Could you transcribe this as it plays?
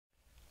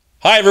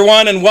Hi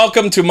everyone, and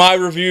welcome to my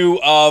review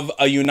of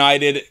A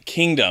United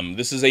Kingdom.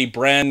 This is a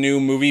brand new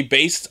movie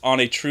based on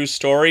a true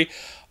story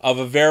of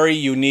a very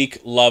unique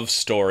love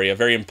story, a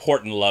very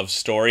important love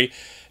story.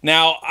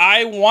 Now,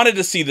 I wanted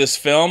to see this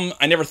film.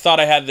 I never thought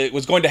I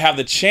was going to have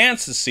the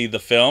chance to see the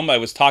film. I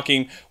was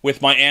talking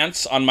with my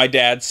aunts on my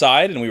dad's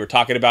side, and we were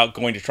talking about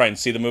going to try and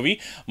see the movie.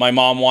 My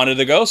mom wanted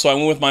to go, so I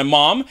went with my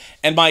mom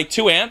and my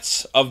two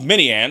aunts of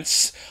many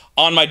aunts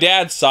on my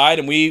dad's side,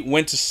 and we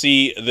went to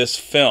see this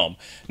film.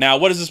 Now,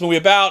 what is this movie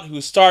about? Who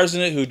stars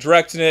in it? Who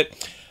directed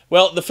it?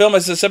 Well, the film,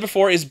 as I said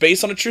before, is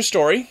based on a true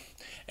story,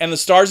 and the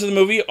stars of the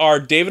movie are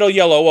David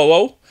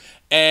Oyelowo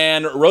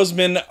and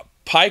Rosamund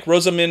Pike.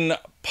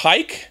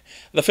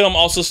 The film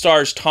also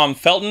stars Tom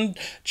Felton,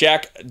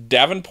 Jack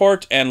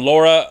Davenport, and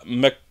Laura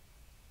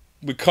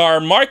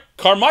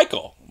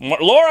Carmichael.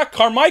 Laura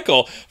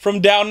Carmichael from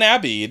Downton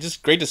Abbey. It's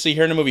just great to see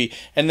her in a movie.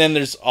 And then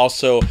there's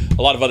also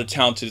a lot of other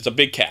talented. It's a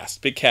big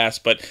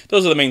cast, but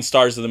those are the main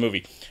stars of the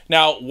movie.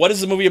 Now, what is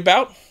the movie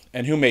about,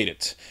 and who made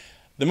it?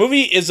 The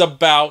movie is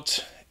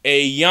about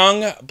a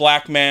young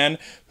black man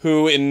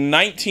who, in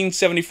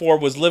 1974,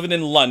 was living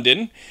in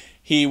London.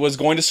 He was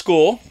going to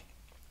school,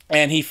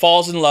 and he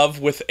falls in love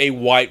with a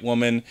white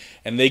woman,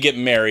 and they get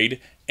married.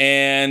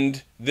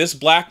 And this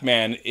black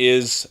man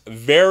is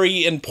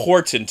very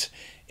important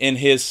in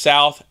his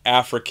South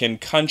African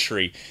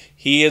country.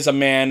 He is a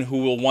man who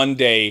will one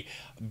day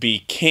be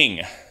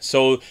king.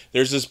 So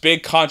there's this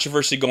big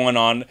controversy going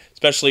on,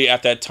 especially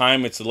at that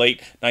time. It's the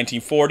late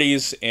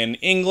 1940s in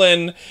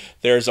England.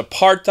 There's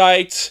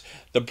apartheid.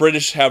 The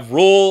British have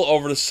rule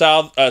over the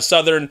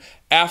southern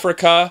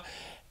Africa.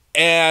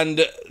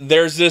 And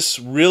there's this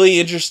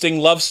really interesting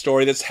love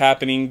story that's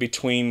happening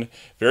between,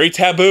 very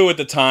taboo at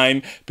the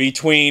time,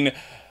 between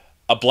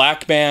a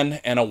black man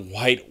and a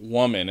white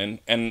woman,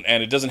 and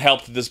it doesn't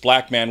help that this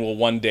black man will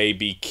one day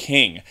be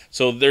king.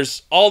 So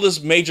there's all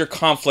this major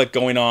conflict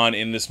going on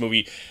in this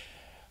movie,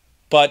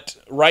 but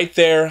right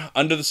there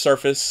under the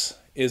surface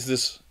is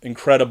this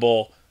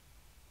incredible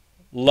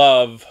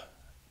love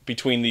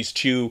between these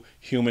two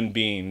human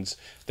beings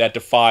that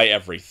defy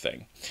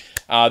everything.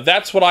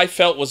 That's what I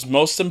felt was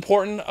most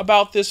important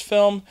about this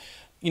film.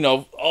 You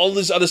know, all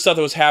this other stuff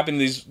that was happening,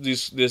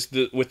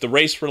 with the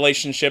race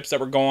relationships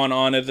that were going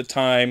on at the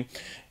time,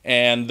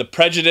 and the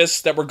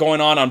prejudice that were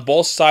going on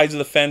both sides of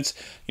the fence.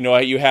 You know,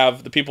 you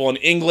have the people in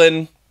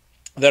England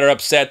that are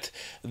upset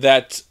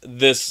that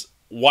this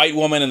white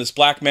woman and this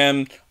black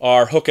man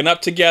are hooking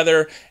up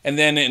together, and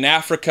then in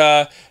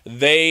Africa,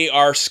 they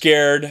are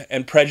scared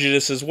and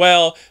prejudiced as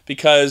well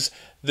because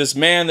this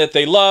man that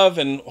they love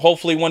and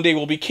hopefully one day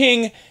will be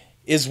king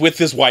is with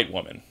this white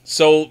woman.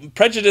 So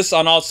prejudice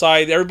on all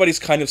sides. Everybody's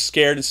kind of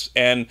scared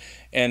and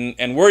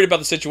worried about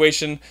the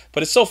situation.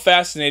 But it's so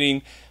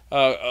fascinating,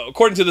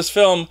 according to this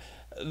film,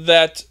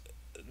 that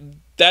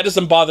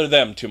doesn't bother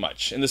them too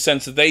much, in the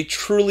sense that they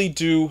truly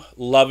do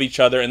love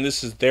each other, and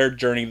this is their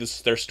journey, this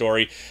is their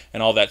story,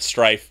 and all that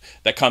strife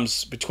that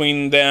comes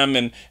between them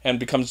and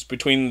becomes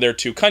between their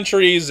two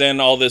countries, and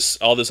all this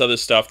other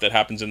stuff that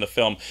happens in the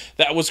film.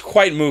 That was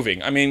quite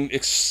moving. I mean,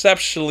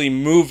 exceptionally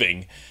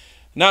moving.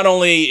 Not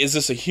only is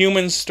this a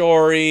human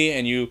story,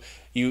 and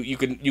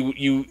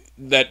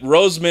that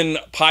Rosamund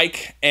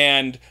Pike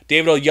and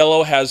David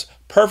Oyelowo has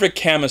perfect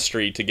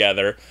chemistry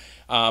together.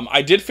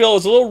 I did feel it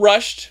was a little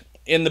rushed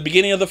in the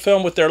beginning of the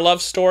film with their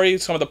love story,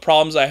 some of the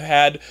problems I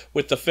had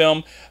with the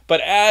film.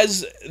 But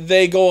as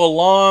they go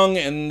along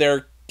and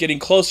they're getting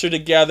closer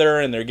together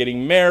and they're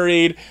getting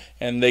married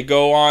and they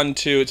go on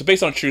to, it's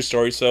based on a true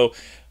story, so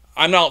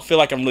I don't feel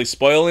like I'm really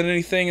spoiling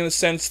anything, in the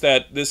sense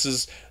that this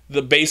is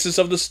the basis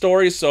of the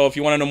story. So if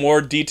you want to know more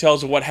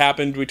details of what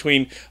happened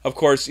between, of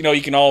course, you know,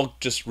 you can all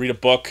just read a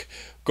book,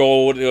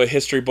 go to a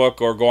history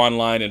book, or go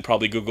online and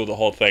probably Google the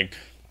whole thing.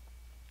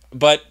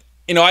 But,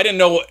 you know, I didn't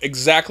know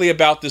exactly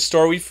about this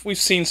story. We've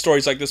seen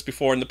stories like this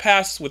before in the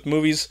past with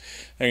movies.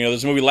 And, you know,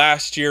 there's a movie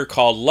last year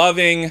called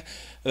Loving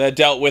that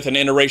dealt with an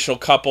interracial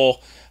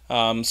couple.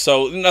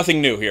 So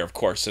nothing new here, of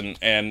course.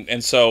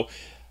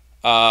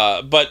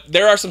 But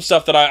there are some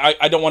stuff that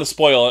I don't want to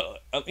spoil,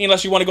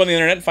 unless you want to go on the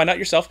internet and find out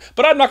yourself.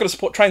 But I'm not going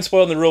to try and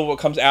spoil the real what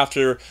comes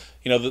after,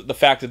 you know, the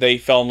fact that they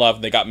fell in love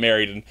and they got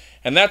married.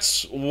 And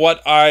that's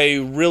what I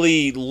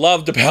really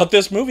loved about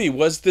this movie,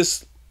 was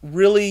this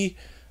really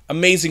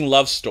amazing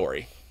love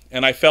story.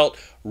 And I felt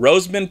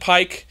Rosamund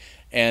Pike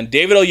and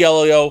David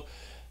Oyelowo,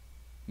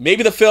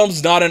 maybe the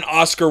film's not an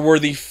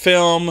Oscar-worthy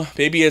film.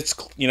 Maybe it's,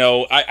 you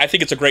know, I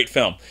think it's a great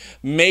film.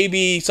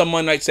 Maybe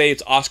someone might say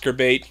it's Oscar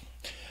bait.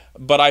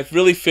 But I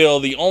really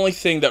feel the only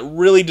thing that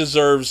really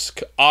deserves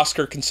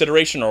Oscar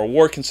consideration or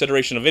award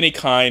consideration of any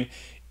kind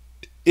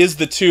is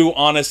the two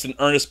honest and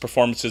earnest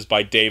performances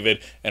by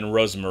David and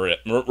Rosamund.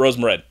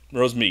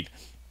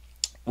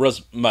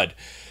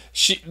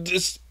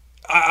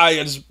 I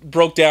just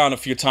broke down a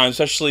few times,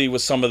 especially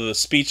with some of the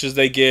speeches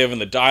they give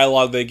and the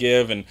dialogue they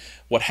give and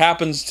what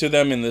happens to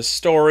them in this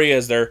story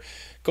as they're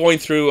going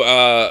through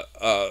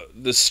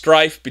the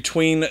strife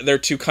between their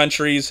two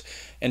countries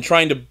and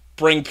trying to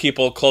bring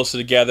people closer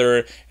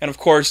together. And of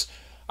course,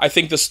 I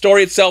think the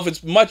story itself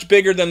is much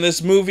bigger than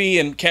this movie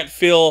and can't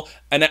fill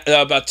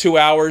about 2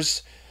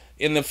 hours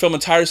in the film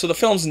entirety. So the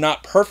film's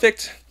not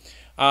perfect.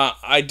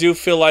 I do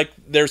feel like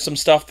there's some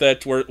stuff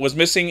that was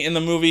missing in the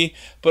movie,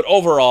 but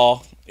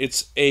overall,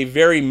 it's a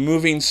very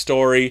moving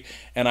story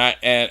and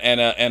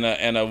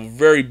a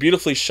very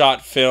beautifully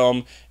shot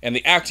film, and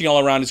the acting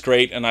all around is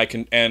great, and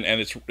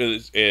it's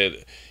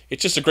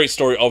just a great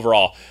story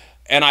overall.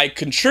 And I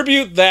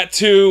contribute that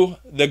to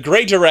the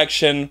great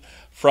direction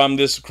from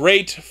this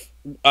great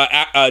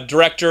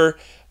director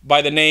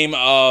by the name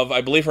of,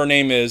 I believe her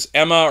name is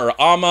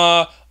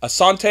Ama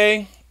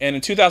Asante. And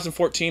in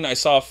 2014, I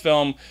saw a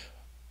film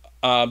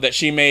that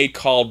she made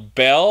called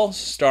Belle,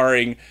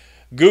 starring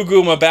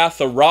Gugu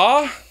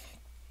Mbatha-Raw.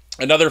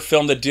 Another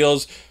film that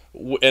deals,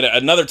 at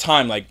another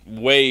time, like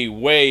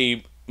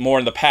way more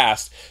in the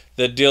past,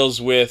 that deals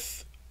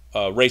with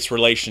race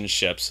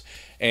relationships.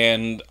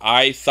 And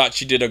I thought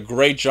she did a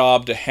great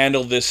job to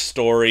handle this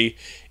story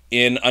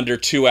in under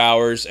 2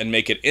 hours and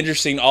make it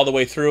interesting all the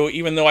way through,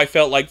 even though I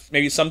felt like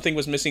maybe something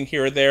was missing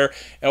here or there,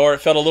 or it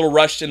felt a little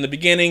rushed in the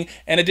beginning,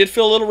 and it did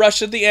feel a little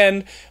rushed at the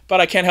end,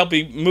 but I can't help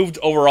be moved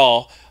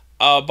overall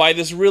by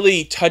this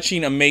really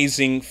touching,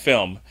 amazing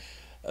film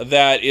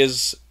that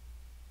is,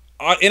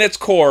 in its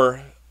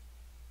core,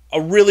 a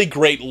really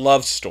great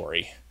love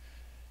story.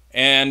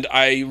 And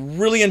I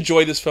really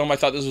enjoyed this film. I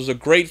thought this was a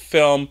great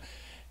film.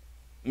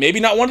 Maybe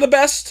not one of the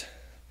best,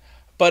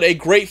 but a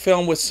great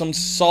film with some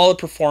solid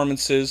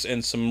performances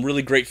and some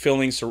really great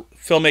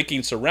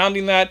filmmaking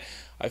surrounding that.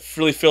 I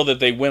really feel that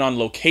they went on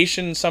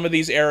location in some of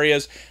these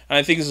areas, and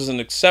I think this is an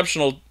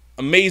exceptional,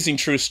 amazing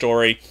true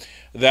story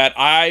that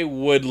I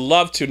would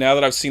love to, now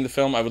that I've seen the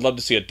film, I would love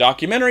to see a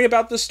documentary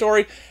about this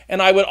story,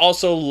 and I would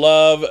also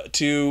love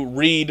to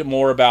read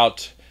more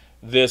about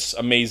this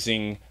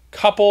amazing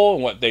couple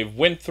and what they've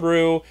went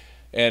through,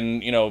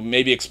 and, you know,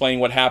 maybe explain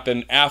what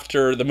happened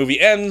after the movie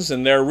ends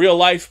and their real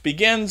life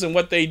begins and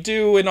what they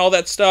do and all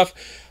that stuff.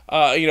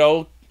 You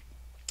know,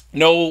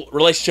 no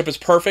relationship is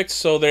perfect,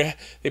 so they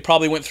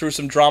probably went through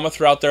some drama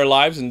throughout their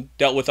lives and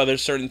dealt with other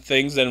certain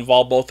things that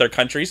involve both their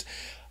countries.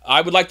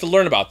 I would like to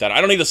learn about that. I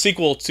don't need a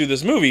sequel to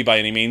this movie by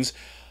any means,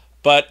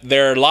 but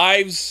their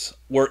lives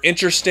were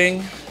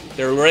interesting,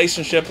 their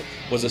relationship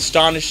was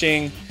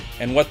astonishing,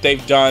 and what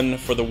they've done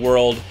for the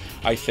world,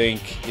 I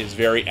think, is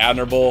very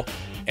admirable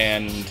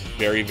and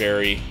very,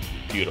 very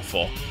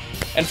beautiful.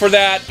 And for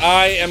that,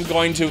 I am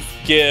going to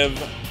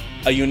give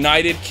a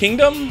United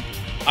Kingdom,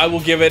 I will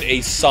give it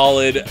a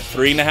solid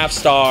 3.5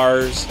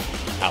 stars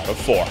out of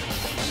 4.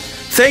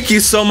 Thank you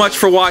so much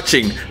for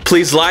watching.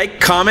 Please like,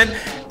 comment,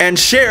 and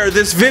share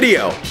this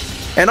video.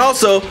 And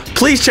also,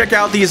 please check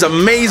out these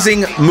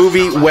amazing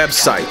movie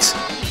websites.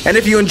 And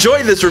if you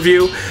enjoyed this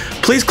review,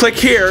 please click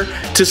here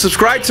to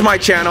subscribe to my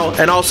channel,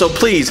 and also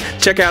please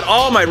check out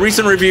all my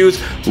recent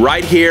reviews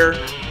right here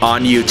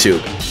on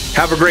YouTube.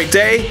 Have a great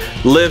day,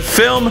 live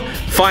film,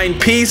 find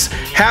peace,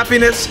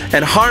 happiness,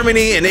 and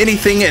harmony in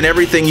anything and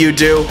everything you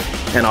do,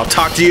 and I'll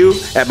talk to you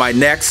at my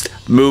next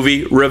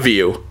movie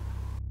review.